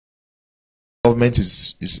government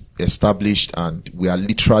is established and we are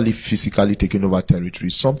literally physically taking over territory,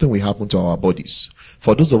 something will happen to our bodies.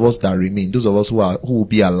 For those of us that remain, those of us who will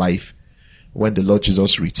be alive when the Lord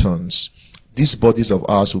Jesus returns, these bodies of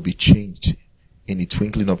ours will be changed in the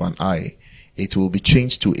twinkling of an eye. It will be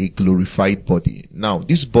changed to a glorified body. Now,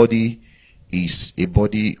 this body is a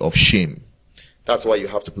body of shame. That's why you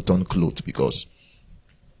have to put on clothes, because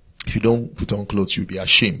if you don't put on clothes, you'll be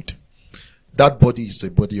ashamed. That body is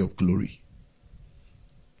a body of glory.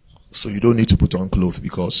 So you don't need to put on clothes,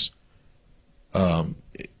 because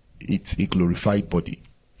it's a glorified body.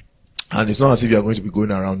 And it's not as if you're going to be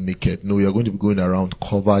going around naked. No, you're going to be going around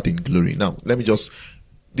covered in glory. Now,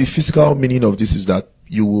 the physical meaning of this is that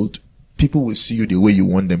people will see you the way you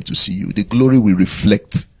want them to see you. The glory will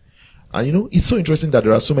reflect. And it's so interesting that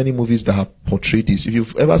there are so many movies that have portrayed this. If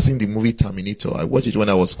you've ever seen the movie Terminator, I watched it when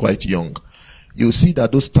I was quite young. You'll see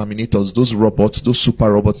that those Terminators, those robots, those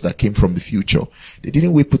super robots that came from the future, they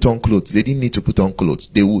didn't put on clothes. They didn't need to put on clothes.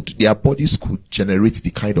 Their bodies could generate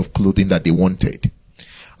the kind of clothing that they wanted.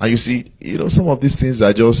 And you see, some of these things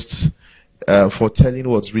are just foretelling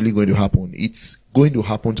what's really going to happen. It's going to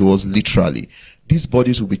happen to us literally. These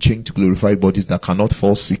bodies will be changed to glorified bodies that cannot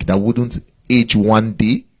fall sick, that wouldn't age one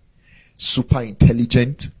day, super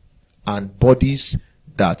intelligent, and bodies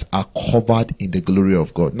that are covered in the glory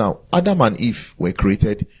of God. Now, Adam and Eve were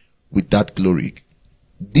created with that glory.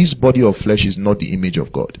 This body of flesh is not the image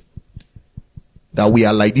of God. That we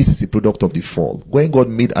are like this is a product of the fall. When God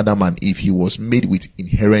made Adam and Eve, he was made with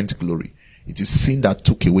inherent glory. It is sin that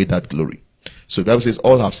took away that glory. So the Bible says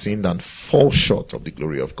all have sinned and fall short of the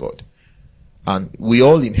glory of God. And we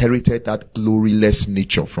all inherited that gloryless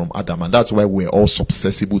nature from Adam. And that's why we're all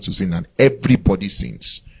susceptible to sin, and everybody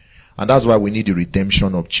sins. And that's why we need the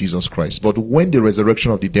redemption of Jesus Christ. But when the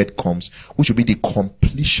resurrection of the dead comes, which will be the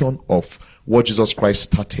completion of what Jesus Christ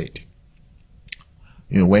started,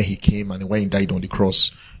 when he came and when he died on the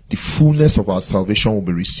cross, the fullness of our salvation will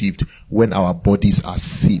be received when our bodies are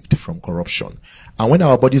saved from corruption. And when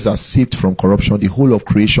our bodies are saved from corruption, the whole of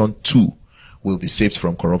creation too will be saved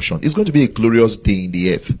from corruption. It's going to be a glorious day in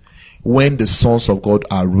the earth when the sons of God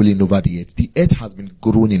are ruling over the earth. The earth has been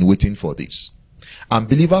groaning waiting for this. And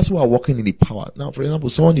believers who are walking in the power. Now, for example,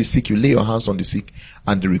 someone is sick, you lay your hands on the sick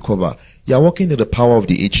and they recover. You are walking in the power of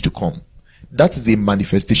the age to come. That is a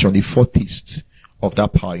manifestation, a foretaste of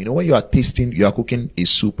that power. When you are tasting, you are cooking a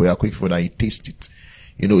soup or you are cooking food and you taste it.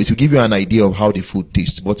 It will give you an idea of how the food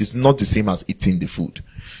tastes, but it's not the same as eating the food.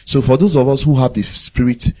 So for those of us who have the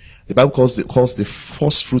Spirit, the Bible calls the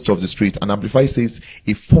first fruits of the Spirit, and Amplified says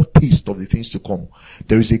a foretaste of the things to come.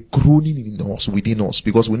 There is a groaning in us, within us,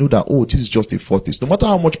 because we know that, this is just a foretaste. No matter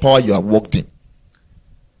how much power you have walked in,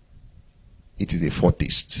 it is a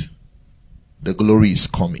foretaste. The glory is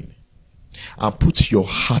coming. And put your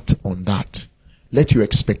heart on that. Let your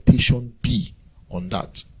expectation be on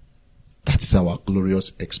that. That is our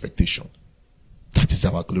glorious expectation. That is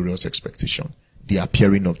our glorious expectation. The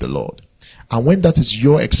appearing of the Lord. And when that is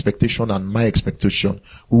your expectation and my expectation,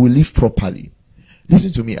 we will live properly.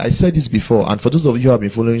 Listen to me. I said this before, and for those of you who have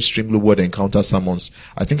been following Stream Global Word Encounter sermons,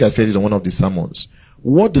 I think I said it on one of the sermons.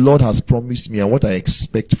 What the Lord has promised me and what I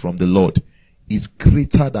expect from the Lord is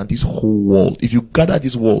greater than this whole world. If you gather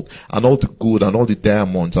this world and all the gold and all the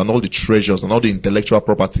diamonds and all the treasures and all the intellectual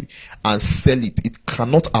property and sell it, it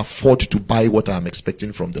cannot afford to buy what I am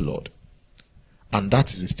expecting from the Lord. And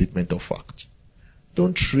that is a statement of fact.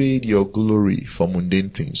 Don't trade your glory for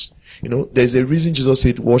mundane things. There's a reason Jesus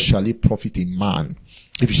said, what shall it profit a man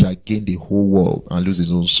if he shall gain the whole world and lose his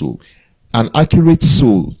own soul? An accurate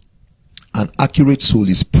soul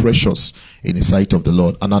is precious in the sight of the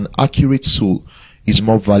Lord. And an accurate soul is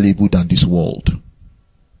more valuable than this world.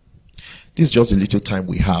 This is just a little time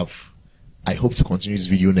we have. I hope to continue this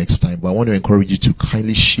video next time, but I want to encourage you to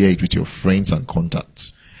kindly share it with your friends and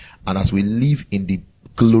contacts. And as we live in the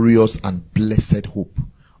glorious and blessed hope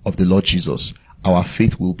of the Lord Jesus, our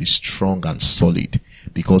faith will be strong and solid,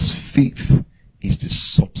 because faith is the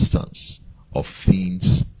substance of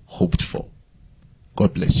things hoped for.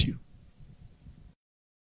 God bless you.